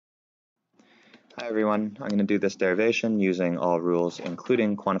Hi everyone, I'm going to do this derivation using all rules,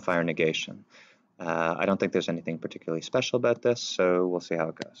 including quantifier negation. I don't think there's anything particularly special about this, so we'll see how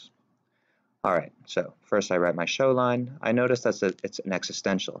it goes. Alright, so first I write my show line. I notice that it's an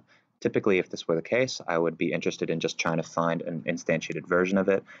existential. Typically, if this were the case, I would be interested in just trying to find an instantiated version of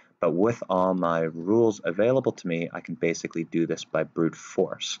it, but with all my rules available to me, I can basically do this by brute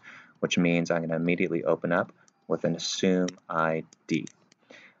force, which means I'm going to immediately open up with an assume ID.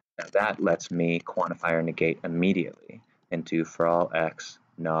 Now that lets me quantifier negate immediately into for all x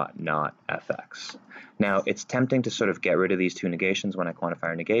not fx. Now it's tempting to sort of get rid of these two negations when I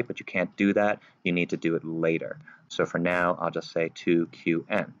quantifier negate, but you can't do that. You need to do it later. So for now, I'll just say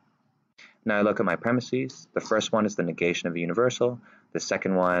 2qn. Now I look at my premises. The first one is the negation of a universal. The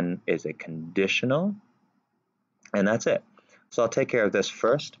second one is a conditional, and that's it. So I'll take care of this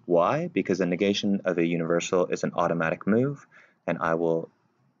first. Why? Because the negation of a universal is an automatic move, and I will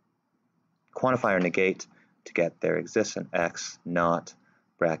quantifier negate to get there exists an x not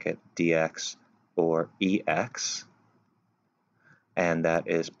bracket dx or ex, and that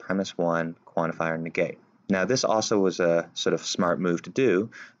is premise 1 quantifier negate. Now this also was a sort of smart move to do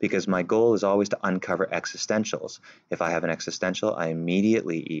because my goal is always to uncover existentials. If I have an existential, I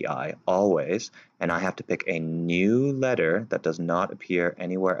immediately EI, always, and I have to pick a new letter that does not appear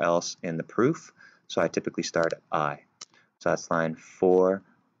anywhere else in the proof, so I typically start at I. So that's line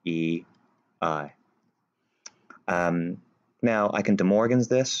 4E I. Now I can De Morgan's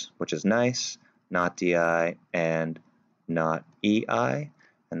this, which is nice, not DI and not EI,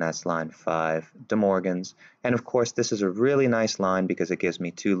 and that's line 5, De Morgan's. And of course this is a really nice line because it gives me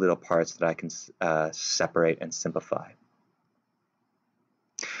two little parts that I can separate and simplify.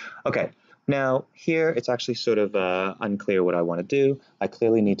 Okay, now here it's actually sort of unclear what I want to do. I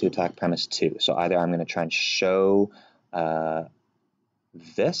clearly need to attack premise 2, so either I'm going to try and show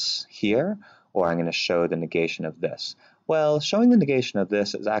this here, or I'm going to show the negation of this. Well, showing the negation of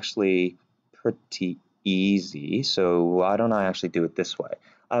this is actually pretty easy, so why don't I actually do it this way?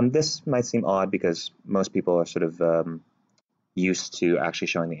 This might seem odd because most people are sort of used to actually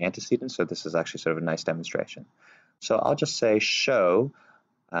showing the antecedent, so this is actually sort of a nice demonstration. So I'll just say show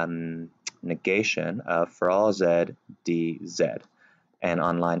negation of for all z dz, and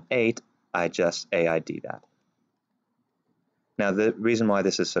on line 8 I just AID that. Now the reason why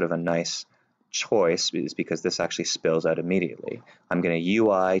this is sort of a nice choice is because this actually spills out immediately. I'm going to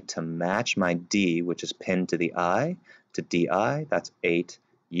UI to match my D, which is pinned to the I, to DI, that's 8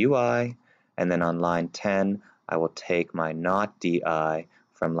 UI, and then on line 10 I will take my not DI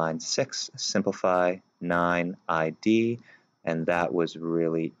from line 6, simplify 9 ID, and that was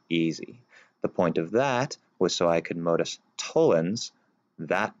really easy. The point of that was so I could modus tollens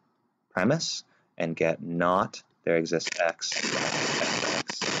that premise and get not there exists x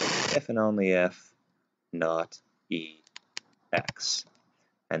fx if and only if not ex,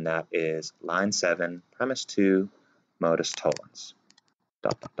 and that is line 7, premise 2, modus tollens.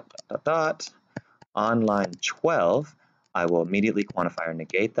 Dot, dot, dot, dot, dot, dot. On line 12, I will immediately quantifier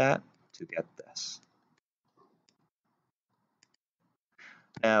negate that to get this.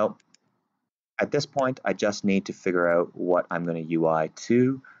 Now, at this point, I just need to figure out what I'm going to UI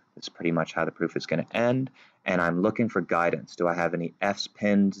to. That's pretty much how the proof is going to end. And I'm looking for guidance. Do I have any F's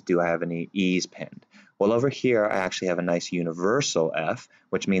pinned? Do I have any E's pinned? Well, over here, I actually have a nice universal F,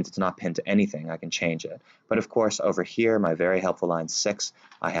 which means it's not pinned to anything. I can change it. But of course, over here, my very helpful line 6,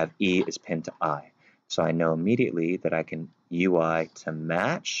 I have E is pinned to I. So I know immediately that I can UI to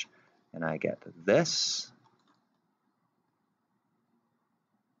match, and I get this.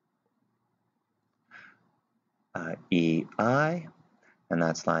 EI, and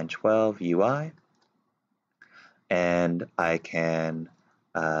that's line 12, UI. And I can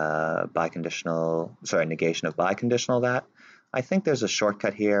negation of biconditional that. I think there's a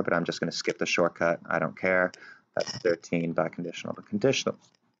shortcut here, but I'm just going to skip the shortcut. I don't care. That's 13, biconditional to conditional.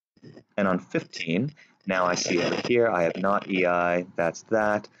 And on 15, now I see over here, I have not EI, that's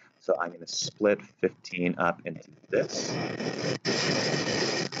that. So I'm going to split 15 up into this.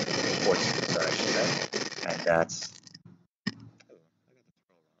 14, sorry, I should say. And that's,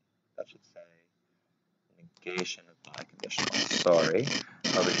 that should say negation of biconditional. Sorry.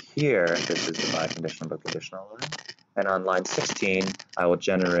 Over here, this is the biconditional but conditional line. And on line 16, I will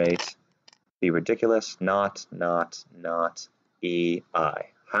generate the ridiculous not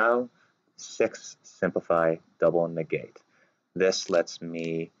EI. How? 6 simplify double negate. This lets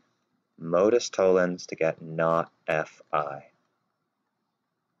me modus tollens to get not FI.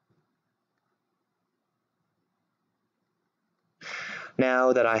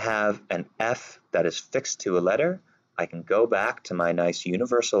 Now that I have an F that is fixed to a letter, I can go back to my nice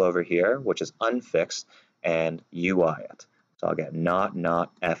universal over here, which is unfixed, and UI it. So I'll get not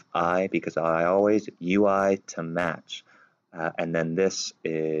fi because I always UI to match. And then this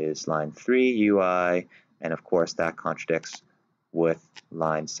is line 3 UI, and of course that contradicts with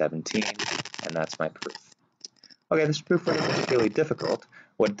line 17, and that's my proof. Okay, this proof wasn't particularly difficult.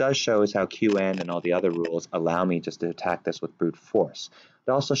 What it does show is how QN and all the other rules allow me just to attack this with brute force.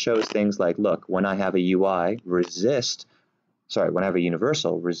 It also shows things like, look, when I have a UI, when I have a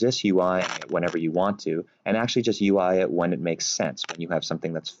universal, resist UI whenever you want to, and actually just UI it when it makes sense, when you have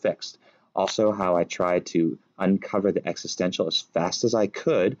something that's fixed. Also, how I tried to uncover the existential as fast as I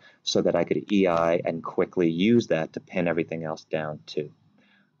could so that I could EI and quickly use that to pin everything else down too.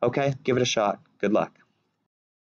 Okay, give it a shot. Good luck.